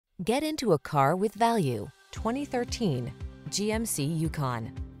Get into a car with value. 2013 GMC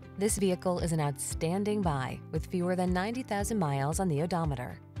Yukon. This vehicle is an outstanding buy with fewer than 90,000 miles on the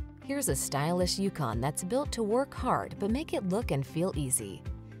odometer. Here's a stylish Yukon that's built to work hard but make it look and feel easy.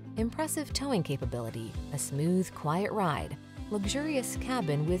 Impressive towing capability, a smooth, quiet ride, luxurious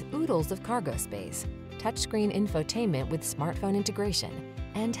cabin with oodles of cargo space, touchscreen infotainment with smartphone integration,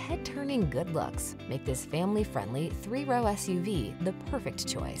 and head-turning good looks make this family-friendly 3-row SUV the perfect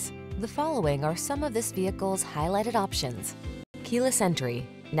choice. The following are some of this vehicle's highlighted options: keyless entry,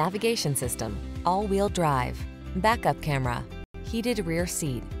 navigation system, all-wheel drive, backup camera, heated rear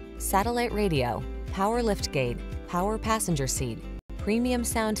seat, satellite radio, power liftgate, power passenger seat, premium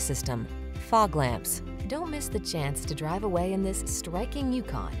sound system, fog lamps. Don't miss the chance to drive away in this striking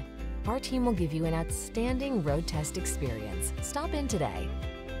Yukon. Our team will give you an outstanding road test experience. Stop in today.